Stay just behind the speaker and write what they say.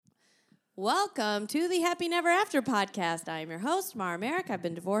Welcome to the Happy Never After podcast. I am your host, Mara Merrick. I've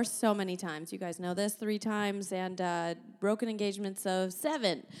been divorced so many times. You guys know this, 3 times, and broken engagements of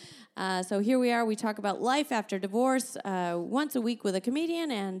 7. So here we are. We talk about life after divorce once a week with a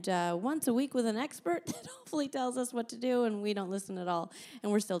comedian and once a week with an expert that hopefully tells us what to do, and we don't listen at all,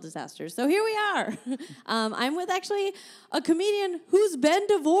 and we're still disasters. So here we are. I'm with actually a comedian who's been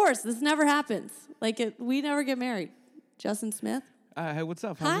divorced. This never happens. We never get married. Justin Smith. Hey, what's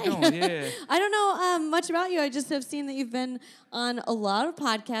up? How's it going? Yeah. I don't know much about you. I just have seen that you've been on a lot of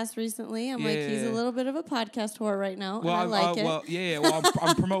podcasts recently. I'm like, he's a little bit of a podcast whhore right now, well, and I like it. Well,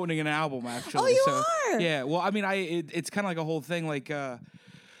 I'm promoting an album, actually. Oh, you are? Yeah. Well, I mean, it's kind of like a whole thing. Like,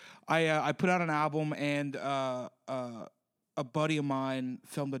 I put out an album, and a buddy of mine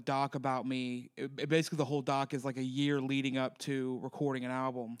filmed a doc about me. Basically, the whole doc is like a year leading up to recording an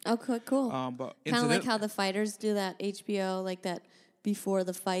album. Oh, cool. But kind of like how the fighters do that HBO, like that before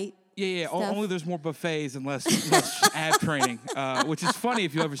the fight. Yeah. Stuff. Only there's more buffets and less ad training, which is funny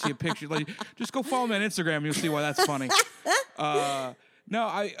if you ever see a picture. Like, just go follow me on Instagram, and you'll see why that's funny.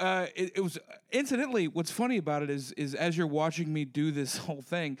 It was incidentally. What's funny about it is as you're watching me do this whole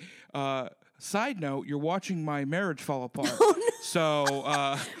thing. Side note: you're watching my marriage fall apart. Oh, no. So,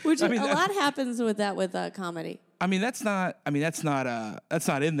 a lot happens with that with comedy. I mean, that's not in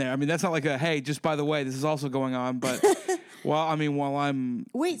there. I mean, that's not like a hey. Just by the way, this is also going on. But while I'm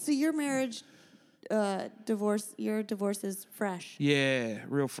wait. So your marriage, divorce. Your divorce is fresh. Yeah,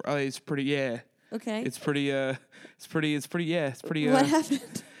 it's pretty. Yeah. Okay. It's pretty. It's pretty. Yeah. It's pretty. What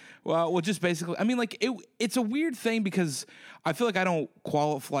happened? Well, just basically, I mean, like, it's a weird thing because I feel like I don't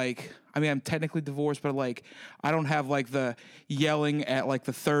qualify, like, I mean, I'm technically divorced, but, like, I don't have, like, the yelling at, like,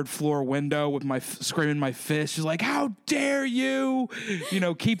 the 3rd floor window with my, screaming my fist, just like, how dare you,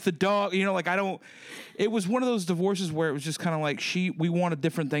 keep the dog, like, it was one of those divorces where it was just kind of like we wanted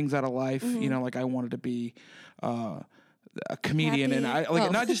different things out of life, like, I wanted to be, a comedian. Happy? And I,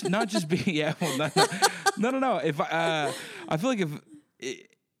 like, not just be, yeah, well, no. If I feel like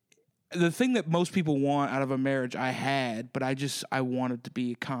the thing that most people want out of a marriage I had, but I wanted to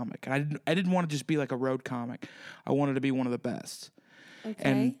be a comic. And I didn't want to just be like a road comic. I wanted to be one of the best. Okay.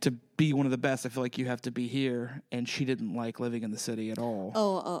 And to be one of the best, I feel like you have to be here. And she didn't like living in the city at all.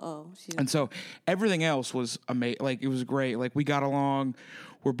 Oh. And so everything else was amazing. Like, it was great. Like, we got along.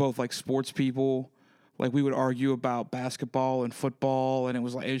 We're both like sports people. Like, we would argue about basketball and football, and it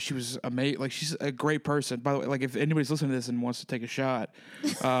was like she was amazing. Like, she's a great person. By the way, like, if anybody's listening to this and wants to take a shot,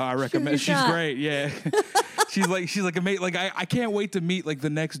 I recommend. She's great. Yeah, she's like amazing. Like, I can't wait to meet like the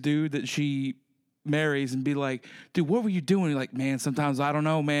next dude that she marries and be like, dude, what were you doing? Like, man, sometimes I don't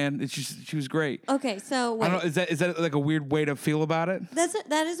know, man. It's just she was great. Okay, so wait. I don't know, is that like a weird way to feel about it?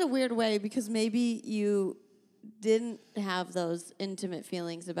 That is a weird way because maybe you didn't have those intimate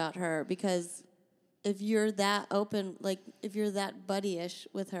feelings about her because. If you're that open, like if you're that buddy-ish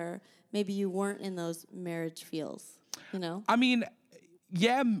with her, maybe you weren't in those marriage feels, I mean,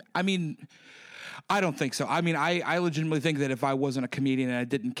 yeah, I don't think so. I mean, I legitimately think that if I wasn't a comedian and I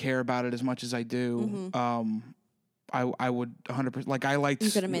didn't care about it as much as I do, I would 100%, like I liked. You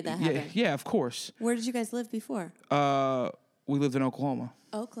could have made that happen. Yeah, of course. Where did you guys live before? We lived in Oklahoma.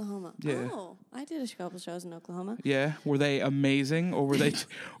 Oklahoma. Yeah. Oh, I did a couple shows in Oklahoma. Yeah. Were they amazing, or were they,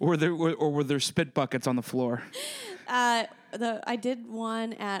 or were there spit buckets on the floor? I did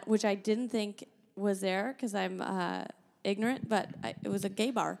one at which I didn't think was there because I'm ignorant, but it was a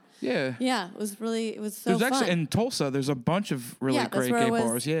gay bar. Yeah. Yeah. It was so there's fun. Actually in Tulsa. There's a bunch of really great gay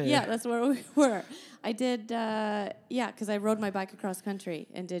bars. Yeah. Yeah, that's where we were. I did. Because I rode my bike across country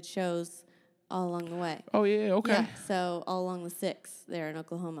and did shows. All along the way. Oh, yeah, okay. Yeah, so all along the 6 there in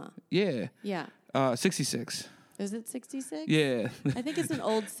Oklahoma. Yeah. Yeah. 66. Is it 66? Yeah. I think it's an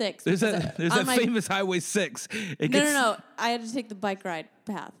old 6. There's that famous Highway 6. No. I had to take the bike ride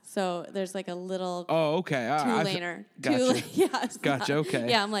path. So there's like a little two-laner. Gotcha. Gotcha, okay.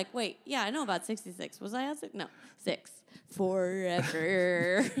 Yeah, I'm like, wait, yeah, I know about 66. Was I on 6? No, 6.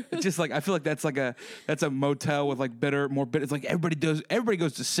 Forever. Just like I feel like that's a motel with like more bitter. It's like everybody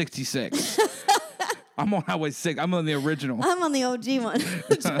goes to 66. I'm on Highway 6. I'm on the original. I'm on the OG one.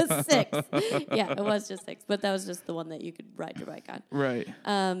 Just 6. Yeah, it was just 6, but that was just the one that you could ride your bike on. Right.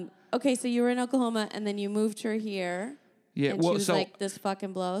 Okay, so you were in Oklahoma and then you moved her here. Yeah, and she was like, this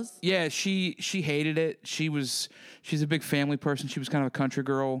fucking blows. Yeah, she hated it. She's a big family person. She was kind of a country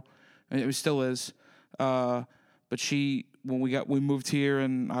girl, and it still is. But when we moved here,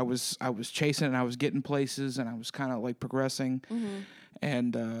 and I was chasing, and I was getting places, and I was kind of like progressing,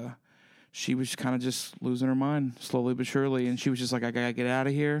 and she was kind of just losing her mind slowly but surely, and she was just like, I gotta get out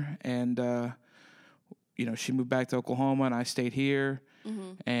of here, and she moved back to Oklahoma, and I stayed here,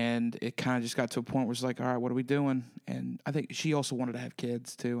 And it kind of just got to a point where it's like, all right, what are we doing? And I think she also wanted to have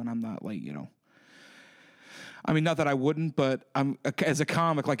kids too. And I'm not like, I mean, not that I wouldn't, but I'm as a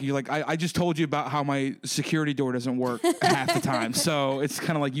comic, like you're like, I just told you about how my security door doesn't work half the time. So it's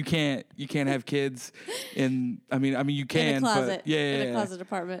kind of like you can't have kids in. I mean you can, in a closet, but yeah, in a closet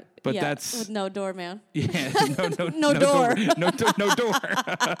apartment. But yeah, that's with no door, man. Yeah, no No door. no door.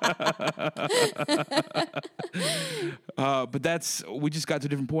 But we just got to a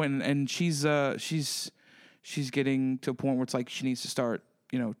different point, and she's getting to a point where it's like she needs to start,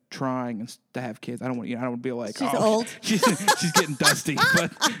 trying to have kids. I don't want to be like, she's old. She's getting dusty.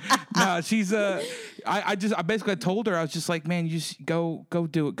 But no, she's I basically told her, I was just like, man, you just go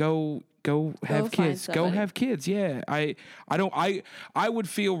do it. Go have kids. Go have kids. Yeah. I would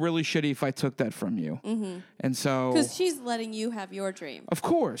feel really shitty if I took that from you. Mm-hmm. And so, because she's letting you have your dream. Of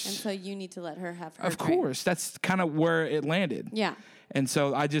course. And so you need to let her have her Of dream. course. That's kind of where it landed. Yeah. And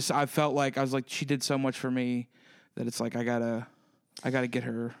so I felt like, I was like, she did so much for me that it's like, I gotta get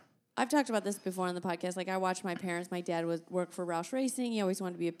her. I've talked about this before on the podcast. Like, I watched my parents. My dad worked for Roush Racing. He always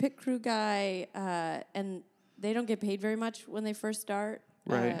wanted to be a pit crew guy. And they don't get paid very much when they first start.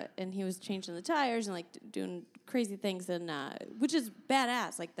 Right. And he was changing the tires and, like, doing crazy things, and which is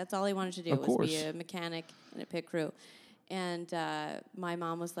badass. Like, that's all he wanted to do was be a mechanic in a pit crew. And my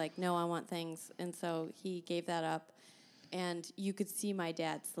mom was like, no, I want things. And so he gave that up. And you could see my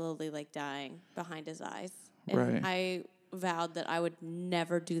dad slowly, like, dying behind his eyes. And right. I vowed that I would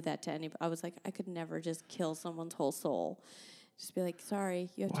never do that to anybody. I was like, I could never just kill someone's whole soul. Just be like, sorry,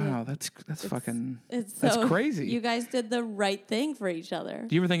 you have to. Wow, that's fucking. That's crazy. You guys did the right thing for each other.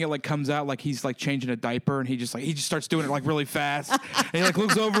 Do you ever think it like comes out like he's like changing a diaper and he just starts doing it like really fast and he like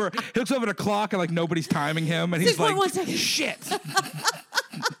looks over at a clock and like nobody's timing him and he's like, 1 second. Shit.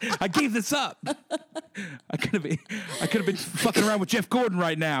 I gave this up. I could have been fucking around with Jeff Gordon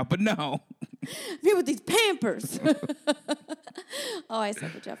right now, but no. Me with these Pampers. Oh, I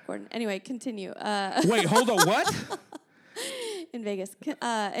said with Jeff Gordon. Anyway, continue. Wait, hold on. What? In Vegas.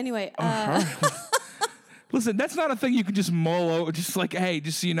 Anyway. Listen, that's not a thing you can just mull over. Just like, hey,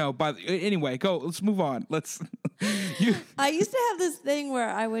 just so you know. Anyway, go. Let's move on. I used to have this thing where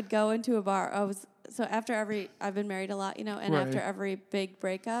I would go into a bar. I've been married a lot, and right. after every big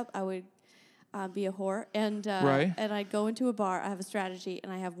breakup, I would be a whore, and right. and I'd go into a bar. I have a strategy,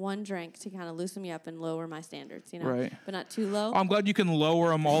 and I have one drink to kind of loosen me up and lower my standards, right. but not too low. I'm glad you can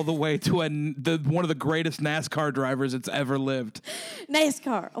lower them all the way to one of the greatest NASCAR drivers that's ever lived.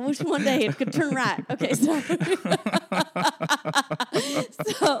 NASCAR. I wish one day it could turn right. Okay, so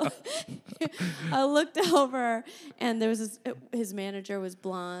so I looked over, and there was his manager was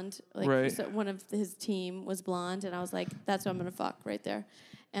blonde, like right. so one of his team was blonde, and I was like, that's what I'm gonna fuck right there.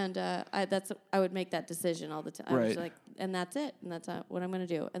 And I would make that decision all the time. Right. I was like, and that's it. And that's what I'm going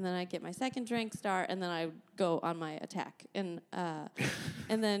to do. And then I get my second drink, start, and then I would go on my attack. And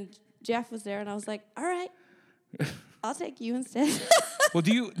and then Jeff was there, and I was like, all right, I'll take you instead. Well,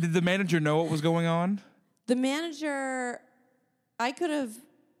 did the manager know what was going on? The manager, I could have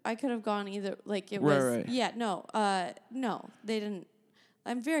gone either. Like it was, right. Yeah, no, they didn't.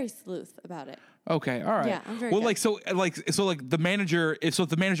 I'm very sleuth about it. Okay, all right. Yeah, I'm very well, good. so the manager. If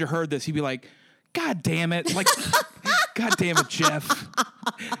the manager heard this, he'd be like, "God damn it! Like, God damn it, Jeff!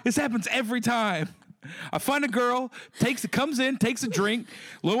 This happens every time. I find a girl, comes in, takes a drink,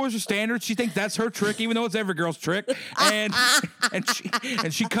 lowers her standards. She thinks that's her trick, even though it's every girl's trick. And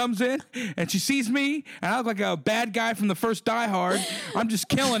she comes in and she sees me, and I look like a bad guy from the first Die Hard. I'm just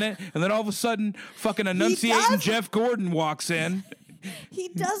killing it, and then all of a sudden, fucking enunciating Jeff Gordon walks in." He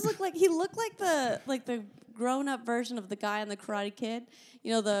does look like the grown up version of the guy in the Karate Kid.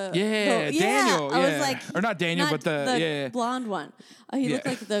 Daniel. I was like, or not Daniel, but the blonde one. He looked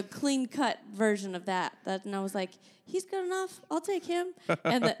like the clean cut version of that. And I was like, he's good enough. I'll take him.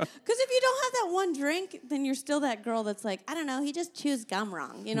 And because if you don't have that one drink, then you're still that girl that's like, I don't know, he just chews gum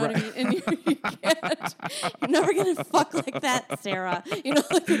wrong. You know what I mean? And you're never gonna fuck like that, Sarah.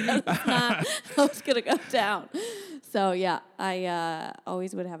 That's not how it's gonna go down. So yeah, I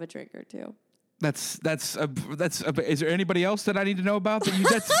always would have a drink or two. That's is there anybody else that I need to know about that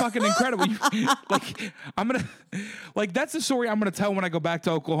that's fucking incredible. That's the story I'm gonna tell when I go back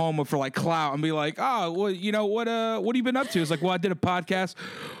to Oklahoma for like clout and be like, oh, well, what have you been up to? It's like, well, I did a podcast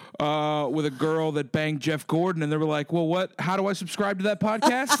with a girl that banged Jeff Gordon, and they were like, well, how do I subscribe to that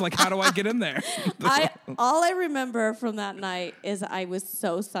podcast? Like, how do I get in there? All I remember from that night is I was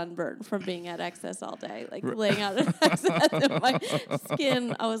so sunburned from being at XS all day, like laying out at XS in my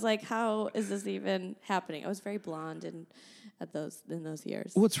skin. I was like, how is this even happening? I was very blonde, and in those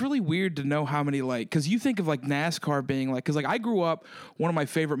years. Well, it's really weird to know how many, like, because you think of like NASCAR being like, because like I grew up, one of my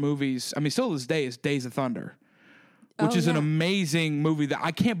favorite movies, I mean, still to this day, is Days of Thunder, which is an amazing movie that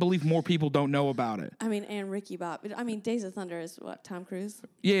I can't believe more people don't know about it. I mean, and Ricky Bob. I mean, Days of Thunder is what, Tom Cruise?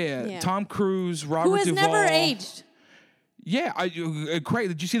 Yeah. Tom Cruise, Robert Who has Duvall. never aged. Yeah, Craig,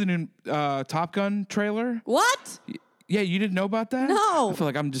 did you see the new Top Gun trailer? What? Yeah, you didn't know about that? No. I feel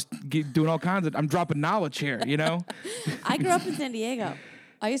like I'm just doing all kinds of, I'm dropping knowledge here, you know? I grew up in San Diego.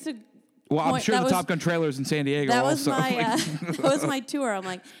 I used to. Well, I'm sure the Top Gun trailer is in San Diego That was also. that was my tour. I'm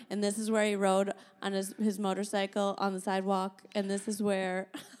like, and this is where he rode on his motorcycle on the sidewalk, and this is where.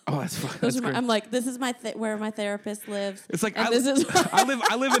 Oh, that's fun. That's great. I'm like, this is where my therapist lives. It's like this is I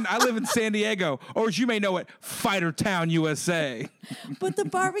live in San Diego, or as you may know it, Fighter Town, USA. But the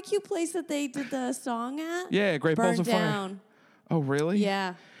barbecue place that they did the song at, Yeah, Great Balls of Fire. down. Oh, really?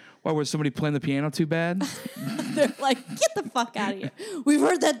 Yeah. Why, was somebody playing the piano too bad? They're like, get the fuck out of here. We've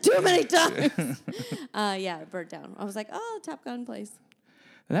heard that too many times. Yeah, it burnt down. I was like, oh, Top Gun place.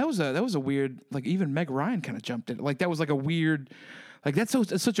 And that was a weird, like, even Meg Ryan kind of jumped in. Like, that was like a weird, like, it's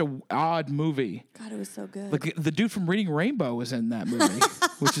such a odd movie. God, it was so good. Like, the dude from Reading Rainbow was in that movie,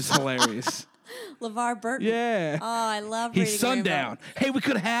 which is hilarious. LeVar Burton. Yeah. Oh, I love He's Reading Sundown. Rainbow. Hey, we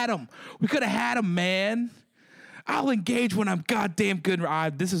could have had him. We could have had him, man. I'll engage when I'm goddamn good.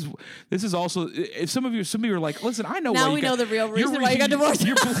 This is also, if some of you are like, listen, I know Now why we know the real reason why you got divorced.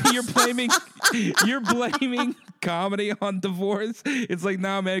 You're blaming comedy on divorce. It's like,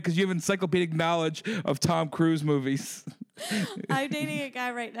 nah, man, because you have encyclopedic knowledge of Tom Cruise movies. I'm dating a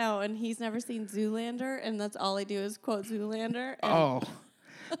guy right now, and he's never seen Zoolander, and that's all I do is quote Zoolander. Oh,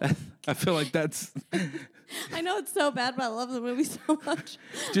 I feel like that's. I know it's so bad, but I love the movie so much.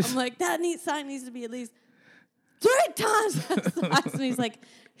 I'm like, that sign needs to be at least 3 times that size. And he's like,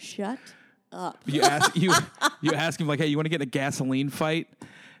 shut up. You ask him like, hey, you want to get in a gasoline fight?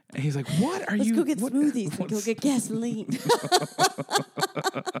 And he's like, what are Let's you? go get what, smoothies and go get gasoline.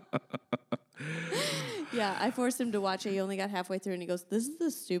 Yeah, I forced him to watch it. He only got halfway through, and he goes, this is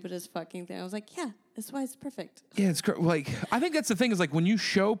the stupidest fucking thing. I was like, yeah, that's why it's perfect. Yeah, it's like, I think that's the thing is like when you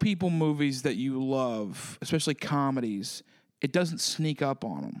show people movies that you love, especially comedies, it doesn't sneak up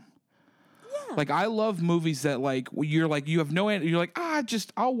on them. Yeah. Like I love movies that like you're like you have no you're like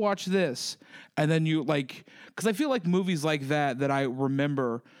I'll watch this, and then you like because I feel like movies like that I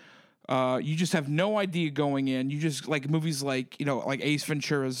remember. You just have no idea going in. You just like movies like like Ace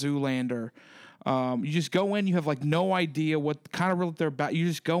Ventura, Zoolander. You just go in. You have like no idea what kind of real they're about. You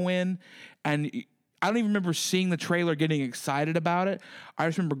just go in, and I don't even remember seeing the trailer, getting excited about it. I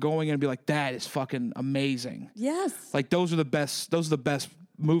just remember going in and be like, "That is fucking amazing." Yes. Like those are the best. Those are the best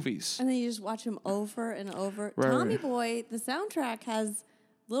movies. And then you just watch them over and over. Right, Tommy Boy, the soundtrack has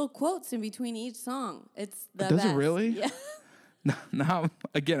little quotes in between each song. It's the Does best. it really? Yeah. Now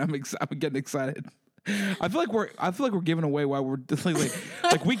again, I'm getting excited. I feel like we're giving away why we're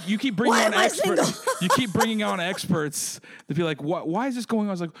you keep bringing on experts. You keep bringing on experts to be like, what? Why is this going on?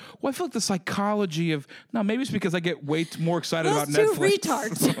 I was like, well, I feel like the psychology of no, maybe it's because I get way more excited about Those two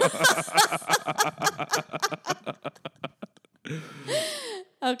Netflix. retards.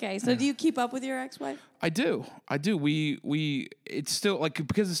 Okay, so do you keep up with your ex-wife? I do. We it's still like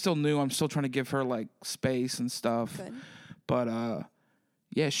because it's still new. I'm still trying to give her like space and stuff. Good. But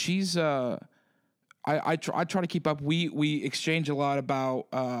yeah, she's I try to keep up. We exchange a lot about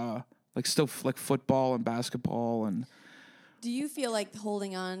like football and basketball and. Do you feel like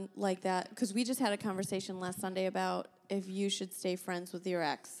holding on like that? Because we just had a conversation last Sunday about if you should stay friends with your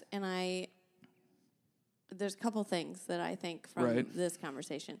ex, and there's a couple things that I think from this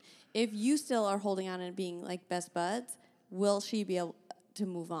conversation. If you still are holding on and being like best buds, will she be able to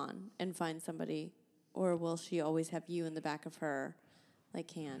move on and find somebody, or will she always have you in the back of her like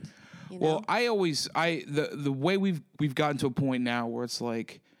hand? You know? Well, the way we've gotten to a point now where it's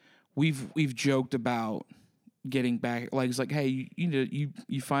like we've joked about getting back, like it's like, hey,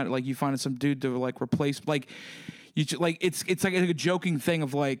 you find some dude to like replace, like it's like a joking thing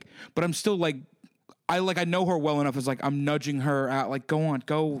of like, but I'm still like. I know her well enough. It's like I'm nudging her out. Like, go on,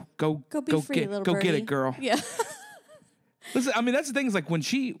 go be free, little birdie. Get it, girl. Yeah. Listen, I mean that's the thing is like when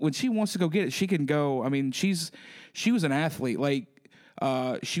she wants to go get it, she can go. I mean she was an athlete. Like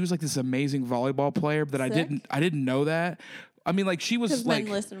she was like this amazing volleyball player that Sick. I didn't know that. I mean, like she was like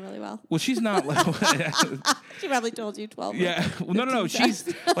men listen really well. Well, she's not like. She probably told you 12. Yeah, well, no.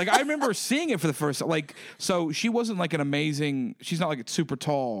 She's like I remember seeing it for the first like. So she wasn't like an amazing. She's not like super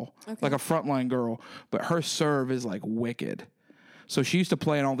tall, like a frontline girl, but her serve is like wicked. So she used to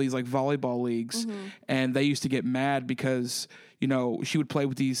play in all these like volleyball leagues, and they used to get mad because, you know, she would play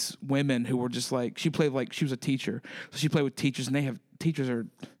with these women who were just like, she was a teacher. So she played with teachers, and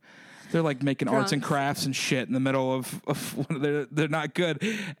they're like making arts and crafts and shit in the middle of they're not good.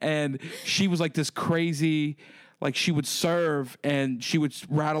 And she was like this crazy, like she would serve and she would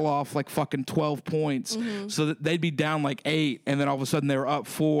rattle off like fucking 12 points so that they'd be down like 8, and then all of a sudden they were up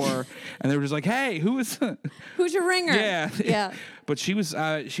 4 and they were just like, hey, who's your ringer? Yeah. But she was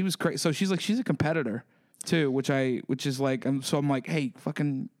crazy. So she's a competitor too, which is like, so I'm like, hey,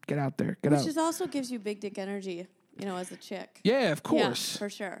 fucking get out there, get out. Which also gives you big dick energy, you know, as a chick. Yeah, of course. Yeah, for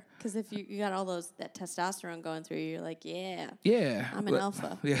sure. Because if you got all that testosterone going through you, you're like, yeah, I'm an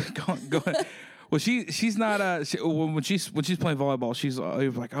alpha. Yeah, go ahead. Well, she's not when she's playing volleyball, she's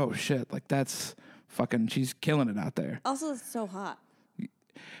like, oh shit, like that's fucking, she's killing it out there. Also, it's so hot. You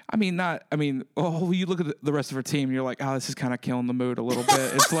look at the rest of her team, and you're like, oh, this is kind of killing the mood a little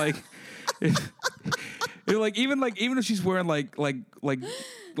bit. It's like, even if she's wearing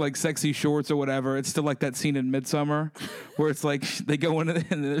like sexy shorts or whatever, it's still like that scene in Midsummer where it's like they go in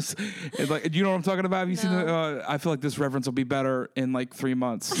and it's like, do you know what I'm talking about? Have you seen it? I feel like this reference will be better in like 3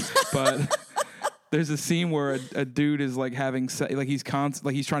 months, but. There's a scene where a dude is like having he's trying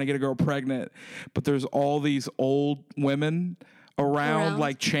to get a girl pregnant, but there's all these old women around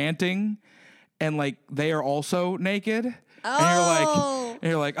like chanting, and like they are also naked. Oh.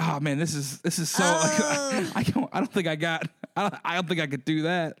 And you're like, oh man, this is so. Like, I don't think I could do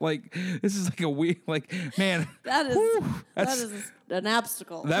that. Like, this is like a weird, like, man. That is an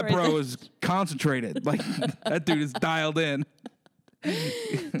obstacle. That bro is concentrated. Like, that dude is dialed in.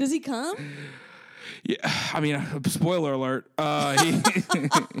 Does he come? Yeah, I mean, spoiler alert.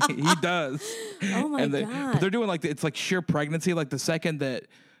 He does. Oh my god! But they're doing like it's like sheer pregnancy. Like the second that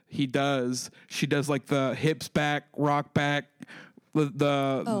she does like the hips back, rock back.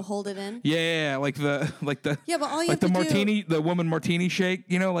 Hold it in. Yeah, like the yeah, but all you like have the to martini, the woman martini shake.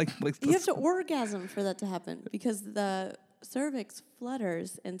 You know, like you have to orgasm for that to happen because the cervix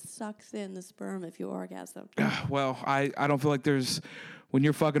flutters and sucks in the sperm if you orgasm. Well, I don't feel like there's. When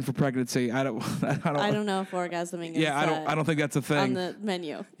you're fucking for pregnancy, I don't know if orgasming is I don't think that's a thing on the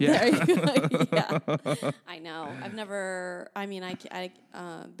menu. Yeah. Yeah. I know. I've never, I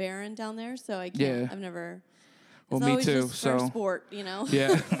barren down there, so I can't. Yeah. I've never. Well, it's me too. Just so for sport, you know. Yeah.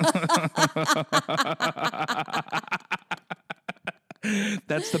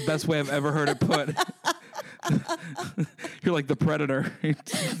 That's the best way I've ever heard it put. You're like the Predator.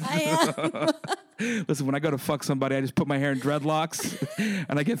 I am. Listen, when I go to fuck somebody, I just put my hair in dreadlocks,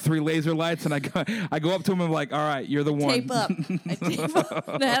 and I get 3 laser lights, and I go up to him and I'm like, all right, you're the one. Tape up. I tape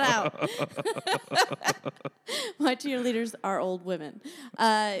up that out. My cheerleaders are old women.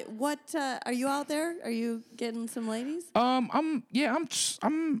 What are you out there? Are you getting some ladies? I'm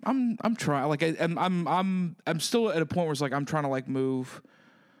trying. Like I'm still at a point where it's like I'm trying to like move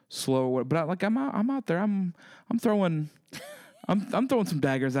slow, but I'm out there. I'm throwing. I'm throwing some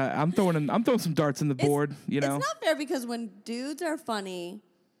daggers. I'm throwing some darts in the board. You know, it's not fair because when dudes are funny,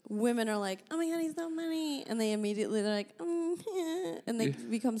 women are like, "Oh my god, he's so funny," and they're like, and they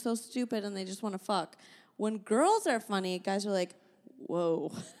become so stupid and they just want to fuck. When girls are funny, guys are like,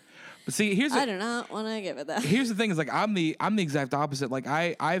 "Whoa." But see, I do not want to give it that. Here's the thing: is like I'm the exact opposite. Like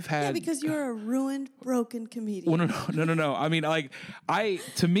I've had because you're a ruined, broken comedian. Well, no. I mean, like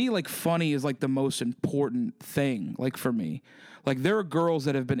to me, like funny is like the most important thing. Like for me, like there are girls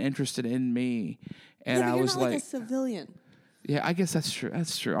that have been interested in me, and I was like a civilian. Yeah, I guess that's true.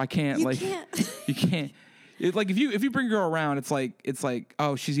 That's true. I can't you like can't. You can't. Like if you bring a girl around, it's like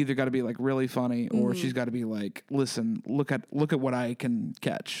oh, she's either got to be like really funny or she's got to be like, listen, look at what I can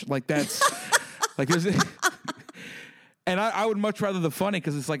catch. Like that's like there's. And I would much rather the funny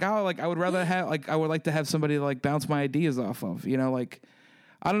because it's like I would rather have I would like to have somebody to like bounce my ideas off of, you know, like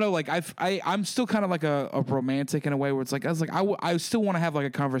I don't know, like I'm still kind of like a romantic in a way where it's like I still want to have like a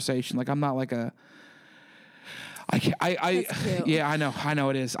conversation, like I'm not like a. Yeah, I know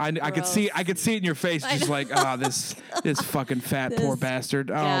it is. I could see it in your face, just like, this fucking fat poor bastard.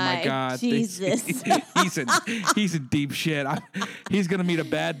 Oh my god, Jesus, he's in deep shit. He's gonna meet a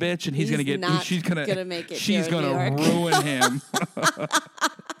bad bitch, and she's gonna make it. She's gonna ruin him.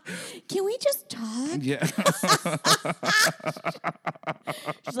 Can we just talk? Yeah.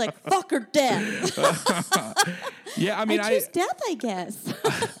 She's like, fuck her death. Yeah, I mean, I choose death, I guess.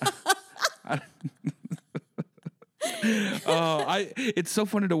 It's so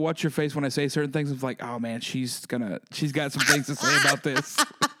funny to watch your face when I say certain things. It's like, oh man, she's got some things to say about this.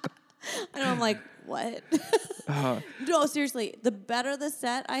 And I'm like, what? No, seriously, the better the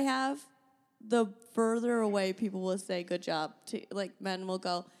set I have, the further away people will say good job to, like, men will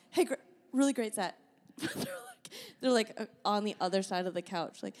go, hey, really great set. they're like on the other side of the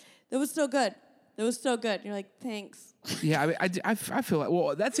couch, like, that was so good. That was so good. And you're like, thanks. Yeah, I mean, I feel like,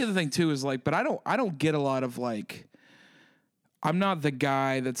 well, that's the other thing too is like, but I don't get a lot of like, I'm not the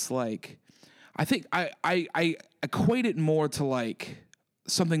guy that's like, I think I equate it more to like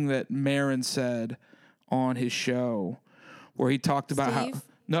something that Maron said on his show where he talked about Steve? how,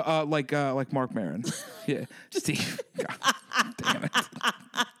 no, like Mark Maron. Yeah, Steve. God damn it.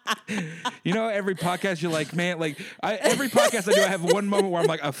 You know, every podcast you're like, man, like every podcast I do, I have one moment where I'm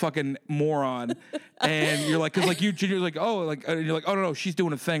like a fucking moron, and you're like, cause like you're like, oh, like and you're like, oh no, she's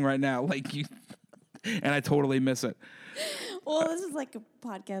doing a thing right now, like you, and I totally miss it. Well, this is like a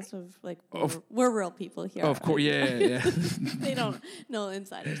podcast of like we're real people here. Of course, yeah. They don't know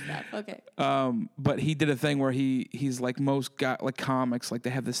insider stuff. Okay. But he did a thing where he's like most like comics, like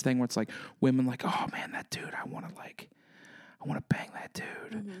they have this thing where it's like women like, oh man, that dude, I want to bang that dude.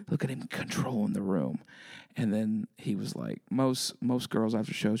 Mm-hmm. Look at him controlling the room. And then he was like, most girls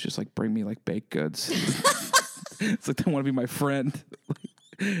after shows just like bring me like baked goods. It's like they want to be my friend.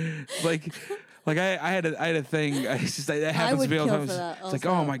 Like I had a thing. That happens to me all the time. It's like,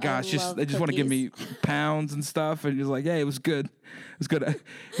 oh my gosh, they just want to give me pounds and stuff. And you're like, yeah, it was good. It was good.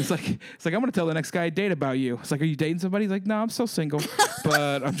 It's like I'm gonna tell the next guy I date about you. It's like, are you dating somebody? He's like, no, I'm still single,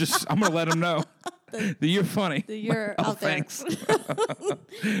 but I'm gonna let him know that you're funny. That you're like, out there. Thanks.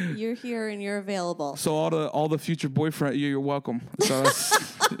 You're here and you're available. So all the future boyfriend, you're welcome. So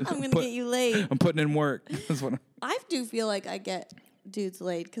I'm gonna get you laid. I'm putting in work. That's what I do feel like I get dudes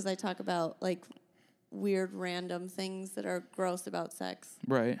laid because I talk about like weird random things that are gross about sex.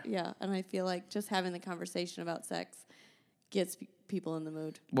 Right. Yeah, and I feel like just having the conversation about sex gets people in the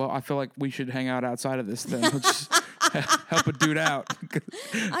mood. Well, I feel like we should hang out outside of this thing. Let's just help a dude out.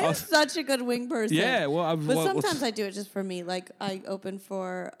 I'm such a good wing person. Yeah, but sometimes I do it just for me. Like I open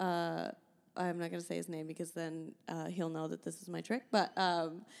for I'm not going to say his name because then he'll know that this is my trick. But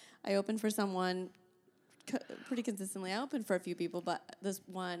I open for someone pretty consistently. I open for a few people, but this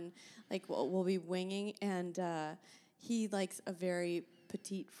one, like, we'll be winging, and he likes a very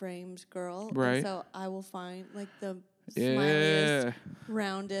petite framed girl. Right. And so I will find like the smiliest,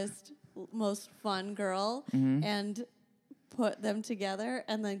 roundest, most fun girl, and put them together,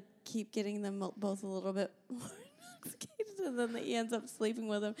 and then keep getting them both a little bit more intoxicated, and then he ends up sleeping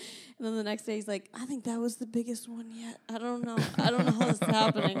with him. And then the next day he's like, I think that was the biggest one yet. I don't know how this is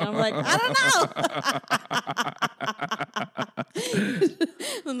happening. And I'm like, I don't know.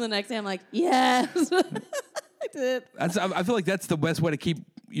 Then the next day I'm like, yes. I did. I feel like that's the best way to keep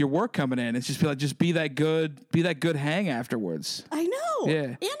your work coming in. It's just be that good hang afterwards. I know. Yeah.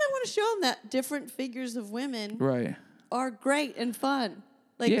 And I want to show them that different figures of women are great and fun.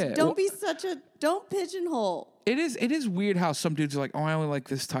 Like, don't pigeonhole. It is weird how some dudes are like, oh, I only like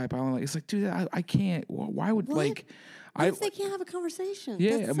this type. It's like, dude, I can't. Why would what? What if they can't have a conversation?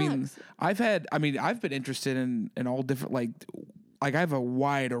 Yeah, that I mean, sucks. I've been interested in all different, like I have a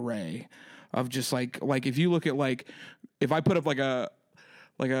wide array of just like if you look at like, if I put up like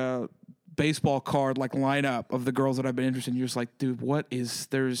a baseball card like lineup of the girls that I've been interested in, you're just like, dude,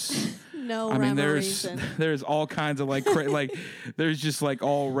 there's no rhyme or reason. There's all kinds of like like there's just like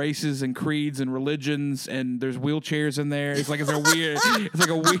all races and creeds and religions, and there's wheelchairs in there. It's like it's like a weird.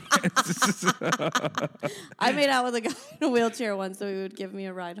 I made out with a guy in a wheelchair once, so he would give me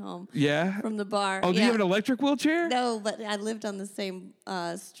a ride home. Yeah. From the bar. Oh, do you have an electric wheelchair? No, but I lived on the same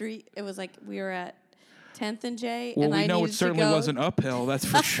street. It was like we were at 10th and J. Well, and we I know it certainly wasn't uphill. That's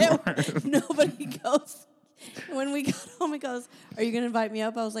for sure. Nobody goes. When we got home, he goes, "Are you going to invite me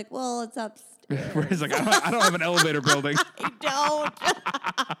up?" I was like, "Well, it's upstairs." He's like, I don't have an elevator building. I don't.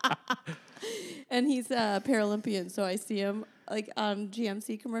 And he's a Paralympian, so I see him like on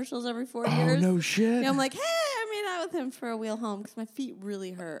GMC commercials every 4 years. Oh, no shit. And I'm like, hey, I made out with him for a wheel home because my feet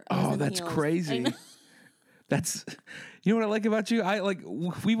really hurt. Oh, that's crazy. That's, you know what I like about you?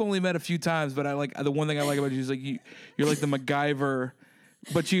 We've only met a few times, but I like the one thing I like about you is like you're like the MacGyver.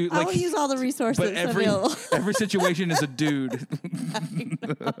 But you like, I will use all the resources available. Every situation is a dude.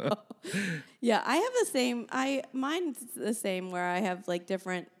 Yeah, I have the same. Mine's the same where I have like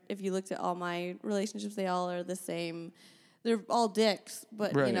different. If you looked at all my relationships, they all are the same. They're all dicks,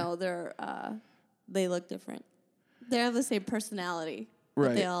 but you know they look different. They have the same personality. Right.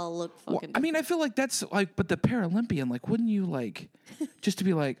 But they all look fucking different. I mean, I feel like that's like, but the Paralympian, like, wouldn't you like, just to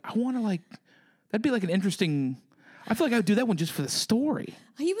be like, I want to like, that'd be like an interesting. I feel like I would do that one just for the story.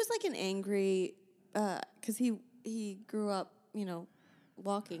 He was like an angry, because he grew up,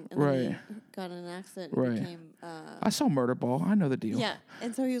 walking, and then he got in an accident and became... I saw Murder Ball. I know the deal. Yeah,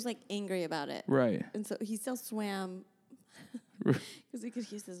 and so he was, like, angry about it. Right. And so he still swam because he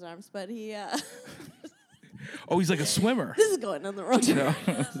could use his arms, but he... Oh, he's like a swimmer. This is going on the wrong track.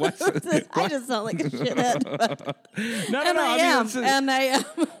 I just sound like a shithead. No. I am.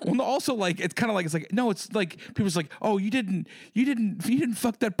 Well, no, also, like, it's kind of like, it's like, no, it's like, people's like, oh, you didn't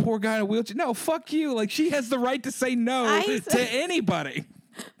fuck that poor guy in a wheelchair. No, fuck you. Like, she has the right to say no to anybody.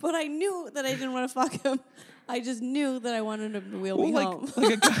 But I knew that I didn't want to fuck him. I just knew that I wanted him to wheel me home.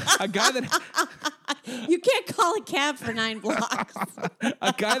 Like a guy that... You can't call a cab for 9 blocks.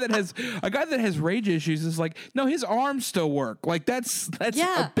 a guy that has rage issues is like, no, his arms still work. Like that's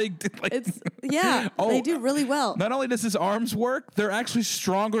a big. Like, they do really well. Not only does his arms work, they're actually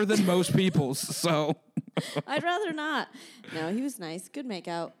stronger than most people's. So I'd rather not. No, he was nice. Good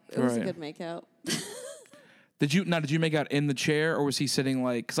makeout. It was a good makeout. Did you make out in the chair, or was he sitting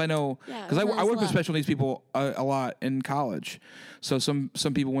like? Because I know, because I work with special needs people a lot in college. So some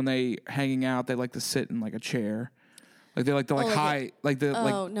people, when they hanging out, they like to sit in like a chair, like they like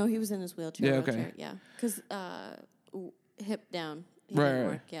to no, he was in his wheelchair. Yeah, okay. Yeah, because hip down. He right. didn't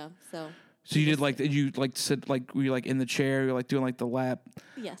work, yeah. So you did you like sit like were you like in the chair? You're like doing like the lap.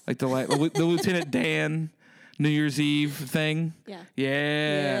 Yes. Like the Lieutenant Dan New Year's Eve thing. Yeah,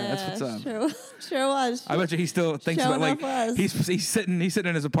 that's what's up. Sure was. I bet you he still thinks about like he's sitting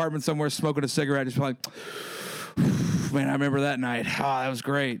in his apartment somewhere smoking a cigarette, just like, man, I remember that night. Oh, that was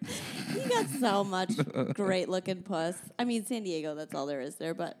great. He got so much great looking puss. I mean, San Diego, that's all there is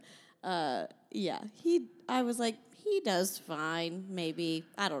there, but I was like, he does fine, maybe.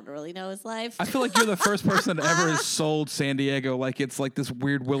 I don't really know his life. I feel like you're the first person that ever has sold San Diego like it's like this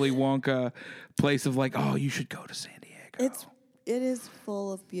weird Willy Wonka place of like, oh, you should go to San Diego. It is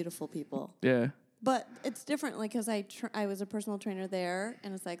full of beautiful people. Yeah. But it's different, like, because I was a personal trainer there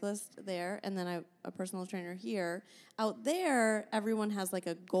and a cyclist there, and then a personal trainer here. Out there, everyone has, like,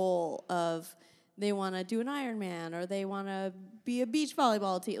 a goal of they want to do an Ironman or they want to be a beach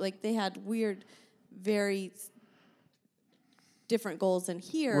volleyball team. Like, they had weird, very different goals than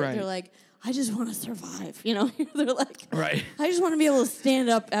here. Right. They're like, I just want to survive, you know? They're like, right. I just want to be able to stand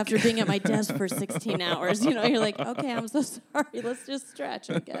up after being at my desk for 16 hours. You know, you're like, okay, I'm so sorry. Let's just stretch,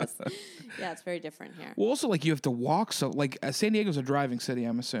 I guess. Yeah, it's very different here. Well, also, like, you have to walk. So, like, San Diego's a driving city,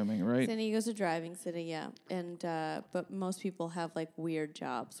 I'm assuming, right? San Diego's a driving city, yeah. And but most people have, like, weird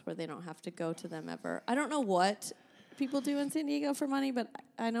jobs where they don't have to go to them ever. I don't know what people do in San Diego for money, but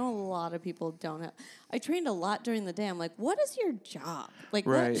I know a lot of people don't have. I trained a lot during the day. I'm like, what is your job? Like,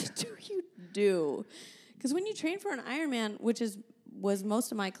 right. What do you do? Because when you train for an Ironman, which was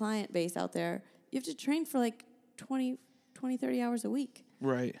most of my client base out there, you have to train for like 20, 30 hours a week.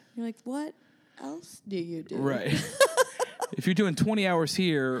 Right. You're like, what else do you do? Right. If you're doing 20 hours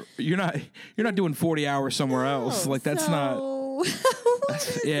here, you're not doing 40 hours somewhere else. Like, that's not.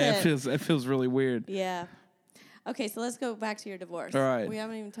 It feels really weird. Yeah. Okay, so let's go back to your divorce. All right. We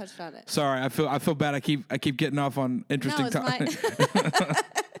haven't even touched on it. Sorry, I feel bad. I keep getting off on interesting topics.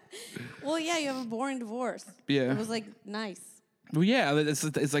 Well, yeah, you have a boring divorce. Yeah. It was like nice. Well, yeah,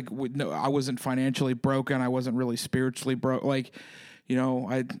 it's like no, I wasn't financially broken. I wasn't really spiritually broke. Like, you know,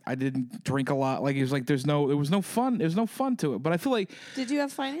 I didn't drink a lot. Like, it was like there was no fun. There's no fun to it. But I feel like. Did you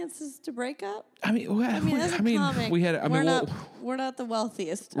have finances to break up? I mean, as a comic, we had. We're not the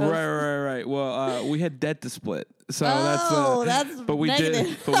wealthiest. Right. Well, we had debt to split. So that's but we negative.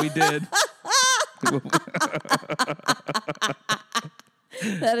 did. But we did.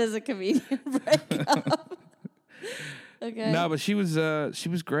 That is a comedian breakup. Okay. No, but she was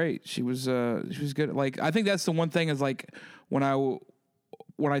great. She was good. Like, I think that's the one thing is like when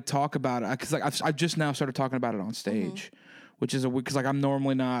I talk about it, because like I've just now started talking about it on stage, which is because like I'm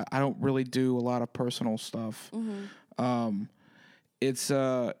normally not. I don't really do a lot of personal stuff. It's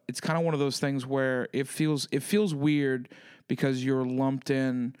kind of one of those things where it feels weird because you're lumped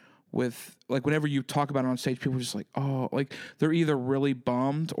in with, like, whenever you talk about it on stage, people are just like, oh, like, they're either really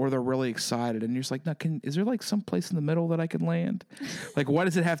bummed or they're really excited. And you're just like, no, is there, like, some place in the middle that I can land? Like, why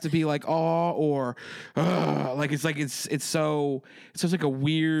does it have to be, like, oh, or, like, it's just like a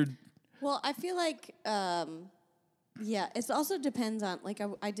weird. Well, I feel like, yeah, it also depends on, like,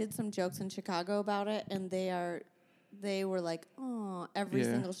 I did some jokes in Chicago about it, and they were like, oh, every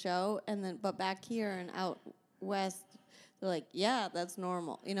single show. And then, but back here and out west, they're like, yeah, that's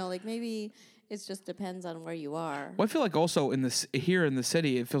normal. You know, like, maybe it just depends on where you are. Well, I feel like also here in the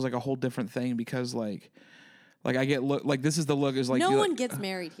city, it feels like a whole different thing because, like I get like this is the look is like no one gets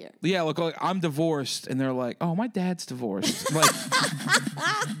married here. Yeah, look, like, I'm divorced, and they're like, oh, my dad's divorced. Like,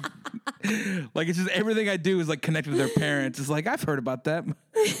 Like it's just everything I do is like connected to their parents. It's like I've heard about that.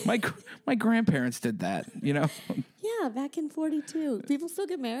 My grandparents did that. You know. Yeah, back in 42, people still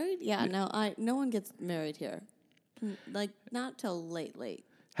get married. Yeah, no one gets married here. Like not till late.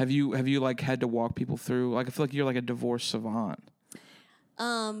 Have you like had to walk people through? Like I feel like you're like a divorce savant.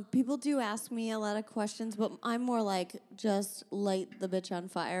 People do ask me a lot of questions, but I'm more like just light the bitch on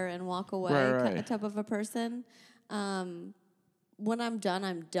fire and walk away Right. type of a person. When I'm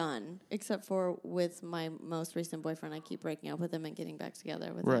done, except for with my most recent boyfriend. I keep breaking up with him and getting back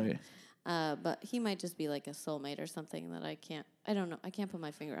together with him. But he might just be like a soulmate or something that I don't know. I can't put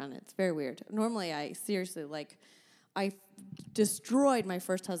my finger on it. It's very weird. Normally, I seriously, I destroyed my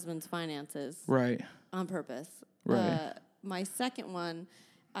first husband's finances. Right. On purpose. Right. My second one,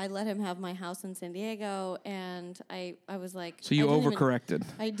 I let him have my house in San Diego, and I was like... So you overcorrected.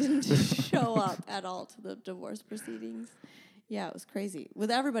 I didn't show up at all to the divorce proceedings. Yeah, it was crazy. With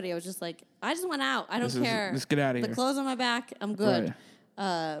everybody, I was just like, I just went out. I don't care. Let's get out of here. The clothes on my back, I'm good.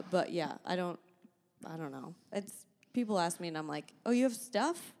 Right. But yeah, I don't know. It's people ask me, and I'm like, oh, you have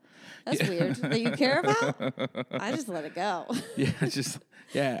stuff? That's weird that you care about. I just let it go.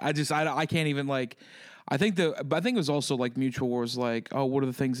 I can't even like. I think it was also like mutual wars. Like, oh, what are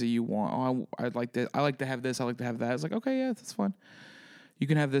the things that you want? Oh, I like that. I like to have this. I like to have that. It's like, okay, yeah, that's fine. You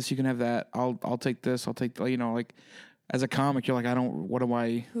can have this. You can have that. I'll take this. I'll take like. As a comic, you're like, what do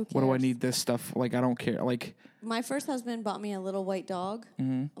I need this stuff? Like, I don't care. Like, my first husband bought me a little white dog,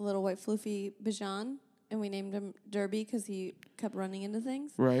 a little white floofy Bichon, and we named him Derby because he kept running into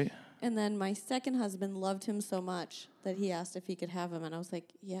things. Right. And then my second husband loved him so much that he asked if he could have him, and I was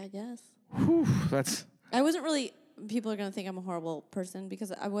like, yeah, I guess. Whew, I wasn't really... People are going to think I'm a horrible person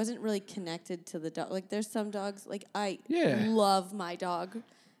because I wasn't really connected to the dog. Like, there's some dogs... Like, I love my dog,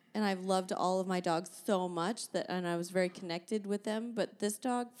 and I've loved all of my dogs so much and I was very connected with them. But this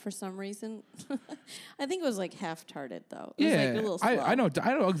dog, for some reason... I think it was, like, half-tarded, though. It was, like, a little slow. I know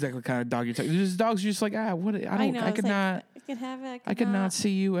exactly what kind of dog you're talking. There's dogs you're just like, what... I could not... I could have it. I could not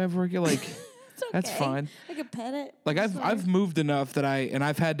see you ever again. Like... It's okay. That's fine. I could pet it. Like I've moved enough that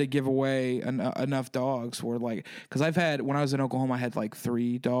I've had to give away enough dogs where like because when I was in Oklahoma I had like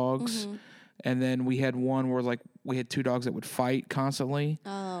 3 dogs, and then we had one where like we had 2 dogs that would fight constantly.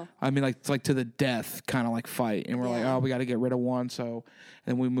 Oh, I mean like it's like to the death kind of like fight, and we're like, oh, we got to get rid of one. So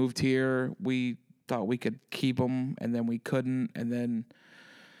and then we moved here. We thought we could keep them, and then we couldn't, and then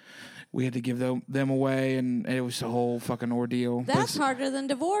we had to give them away, and it was a whole fucking ordeal. That's harder than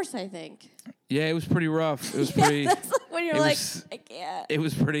divorce, I think. Yeah, it was pretty rough. It was pretty. That's like when you're like, I can't. It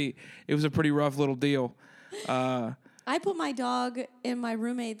was a pretty rough little deal. I put my dog in my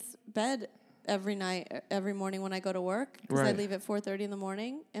roommate's bed every morning when I go to work because I leave at 4:30 in the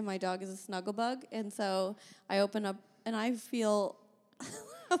morning, and my dog is a snuggle bug, and so I open up and I feel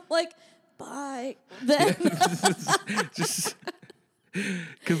I'm like, bye. Then just.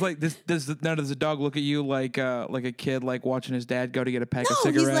 Because like does the dog look at you like a kid like watching his dad go to get a pack of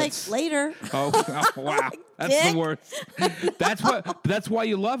cigarettes? He's like later. Oh wow, that's the worst. That's why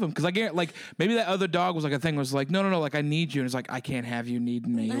you love him. Because I get like maybe that other dog was like a thing was like no like I need you, and it's like I can't have you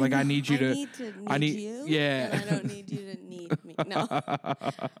needing me. Like I need you to. I need you. Yeah. And I don't need you to need me. No.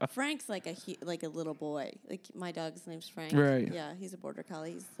 Frank's like a little boy. Like my dog's name's Frank. Right. Yeah, he's a border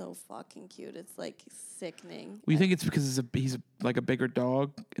collie. He's so fucking cute. It's like sickening. Well, you think it's because he's like a bigger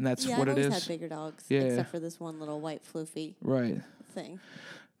dog, and that's what it is? Yeah, I've always had bigger dogs, except for this one little white floofy thing.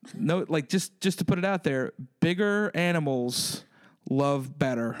 No, like just to put it out there, bigger animals love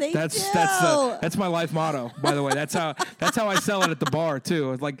better. That's my life motto, by the way. That's how I sell it at the bar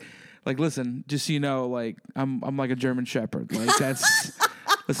too. It's like listen, just so you know, like I'm like a German Shepherd. Like that's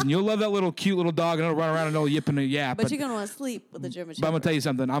listen, you'll love that little cute little dog and it'll run around and it'll yip and a yap. But you're gonna want to sleep with the German Shepherd. But I'm gonna tell you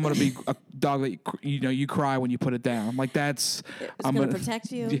something. I'm gonna be a dog that you cry when you put it down. Like that's it's gonna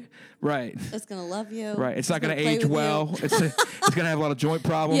protect you. Right. It's gonna love you. Right. It's not gonna age well. It's gonna have a lot of joint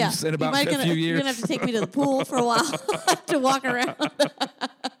problems in about a few years. You're gonna have to take me to the pool for a while to walk around.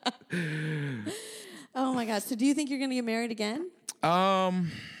 Oh my God. So do you think you're gonna get married again?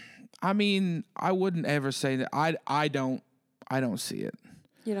 I mean, I wouldn't ever say that. I don't see it.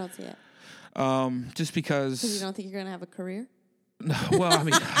 You don't see it. Just because you don't think you're gonna have a career? Well, I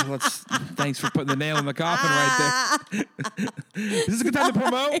mean, thanks for putting the nail in the coffin right there. Is this a good time to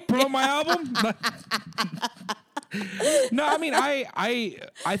promote my album? No, I mean,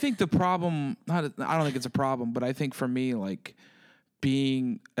 I think the problem. I don't think it's a problem, but I think for me, like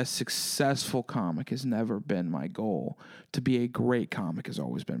being a successful comic has never been my goal. To be a great comic has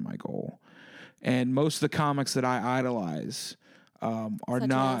always been my goal, and most of the comics that I idolize are Such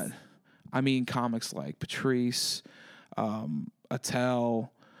not. as? I mean, comics like Patrice,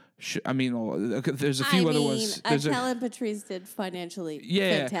 Attell, I mean, there's a few other ones. Attell and Patrice did financially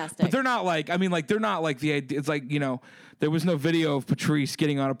fantastic. But they're not like, they're not like the idea. It's like, there was no video of Patrice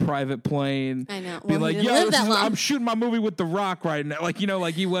getting on a private plane. I know. Being Well, like, I'm shooting my movie with The Rock right now. Like,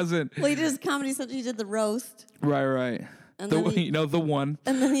 like he wasn't. Well, he did his comedy stuff. He did the roast. Right. And the then one.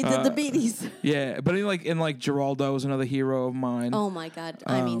 And then he did the Beaties. Yeah, but Geraldo is another hero of mine. Oh my God!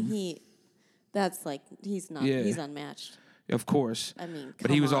 I mean, he's not. Yeah. He's unmatched. Of course. I mean, but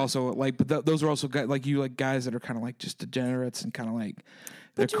he was also like, those are also guys like you, like guys that are kind of like just degenerates and kind of like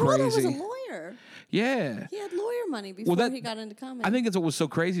they're crazy. But Geraldo was a lawyer. Yeah. He had lawyer money before he got into comedy. I think that's what was so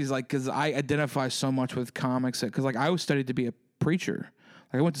crazy is like because I identify so much with comics because like I was studied to be a preacher.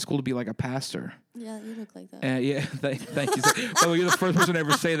 Like I went to school to be like a pastor. Yeah, you look like that. Yeah, thank you. By the way, you're the first person to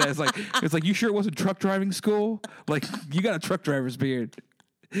ever say that. It's like you sure it wasn't truck driving school? Like you got a truck driver's beard,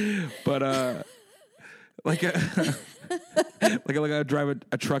 but like I drive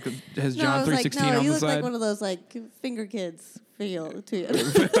a truck that has John 3:16 on the side. You look like one of those like finger kids feel to you.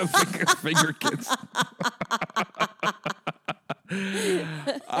 finger kids.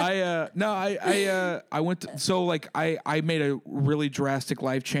 I went to, so like I made a really drastic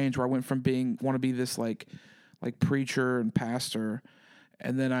life change where I went from want to be this like preacher and pastor,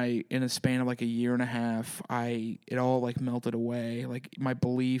 and then in a span of like a year and a half it all like melted away, like my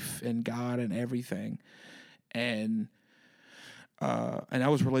belief in God and everything, and I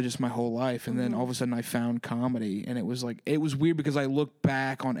was religious my whole life, and then all of a sudden I found comedy, and it was weird because I look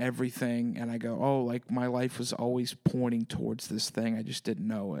back on everything and I go, oh, like my life was always pointing towards this thing, I just didn't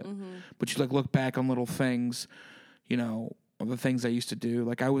know it. But you like look back on little things, the things I used to do.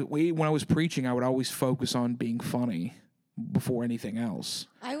 Like when I was preaching, I would always focus on being funny before anything else.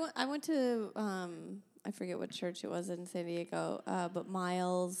 I went to I forget what church it was in San Diego, but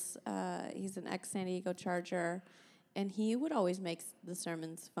Miles, he's an ex-San Diego Charger. And he would always make the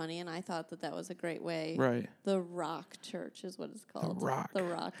sermons funny, and I thought that was a great way. Right. The Rock Church is what it's called. The Rock. The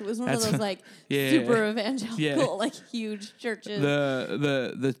Rock. It was one of those like super evangelical, like huge churches.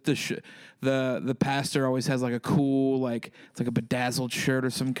 The pastor always has like a cool it's like a bedazzled shirt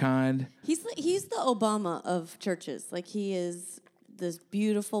of some kind. He's the Obama of churches. Like he is this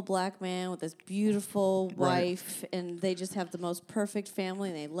beautiful black man with this beautiful wife, and they just have the most perfect family,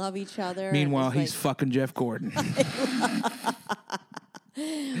 and they love each other. Meanwhile, he's fucking Jeff Gordon.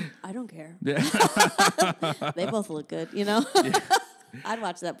 I don't care. Yeah. They both look good, Yeah. I'd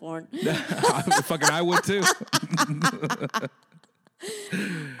watch that porn. I would too.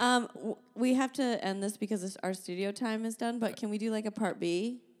 We have to end this because our studio time is done, but can we do like a part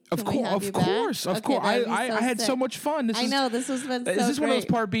B? Of course. I had so much fun. This was been so Is this great. One of those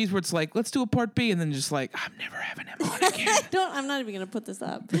part Bs where it's like, let's do a part B, and then just like, I'm never having him on again. I'm not even going to put this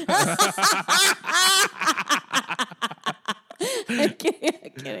up. I'm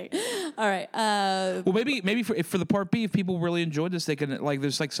kidding. All right. Well, maybe for the part B, if people really enjoyed this, they can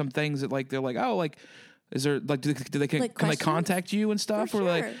there's like some things that they're like, oh, like, is there like can they contact you and stuff, For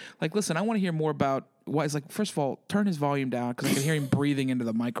or sure. like listen, I want to hear more about why. It's like, first of all, turn his volume down because I can hear him breathing into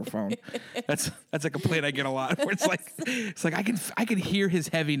the microphone. That's a complaint I get a lot. Where it's like I can hear his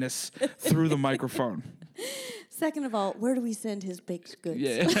heaviness through the microphone. Second of all, where do we send his baked goods?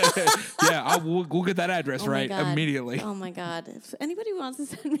 Yeah, we'll get that address right immediately. Oh my God! If anybody wants to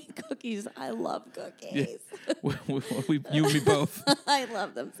send me cookies, I love cookies. Yeah. You and me both. I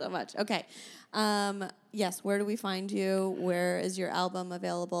love them so much. Okay. Yes. Where do we find you? Where is your album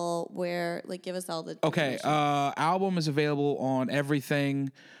available? Give us all the. Okay. Album is available on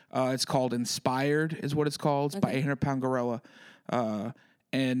everything. It's called Inspired, is what it's called. It's by 800 Pound Gorilla.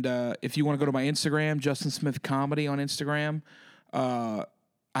 And if you want to go to my Instagram, Justin Smith Comedy on Instagram, I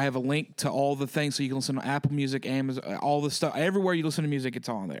have a link to all the things so you can listen to Apple Music, Amazon, all the stuff. Everywhere you listen to music, it's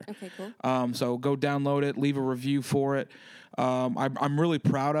on there. Okay, cool. So go download it, leave a review for it. I'm really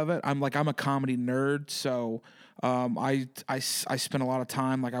proud of it. I'm a comedy nerd, so I spent a lot of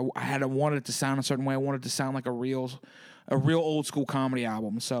time. Like I wanted it to sound a certain way. I wanted it to sound like a real old school comedy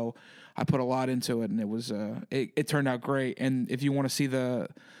album. So I put a lot into it, and it was it turned out great. And if you want to see the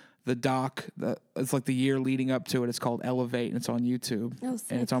doc, it's like the year leading up to it. It's called Elevate, and it's on YouTube. Oh,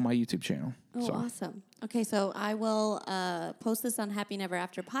 sick. And it's on my YouTube channel. Oh, awesome. Okay, so I will post this on Happy Never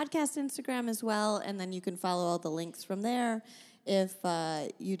After podcast Instagram as well, and then you can follow all the links from there. If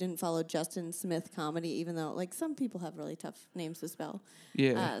you didn't follow Justin Smith Comedy, even though some people have really tough names to spell.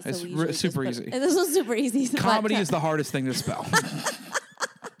 Yeah, it's super easy. This was super easy. Comedy is the hardest thing to spell.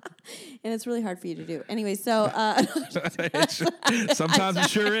 And it's really hard for you to do. Anyway, so... sometimes it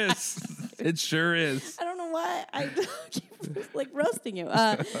sure is. It sure is. I don't know why. like roasting you.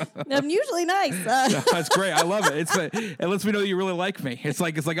 I'm usually nice. That's great. I love it. It lets me know you really like me. It's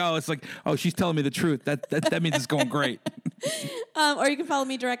like oh, she's telling me the truth. That means it's going great. Or you can follow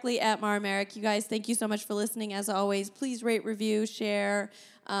me directly at Mara Merrick. You guys, thank you so much for listening. As always, please rate, review, share,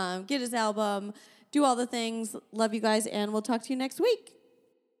 get his album, do all the things. Love you guys, and we'll talk to you next week.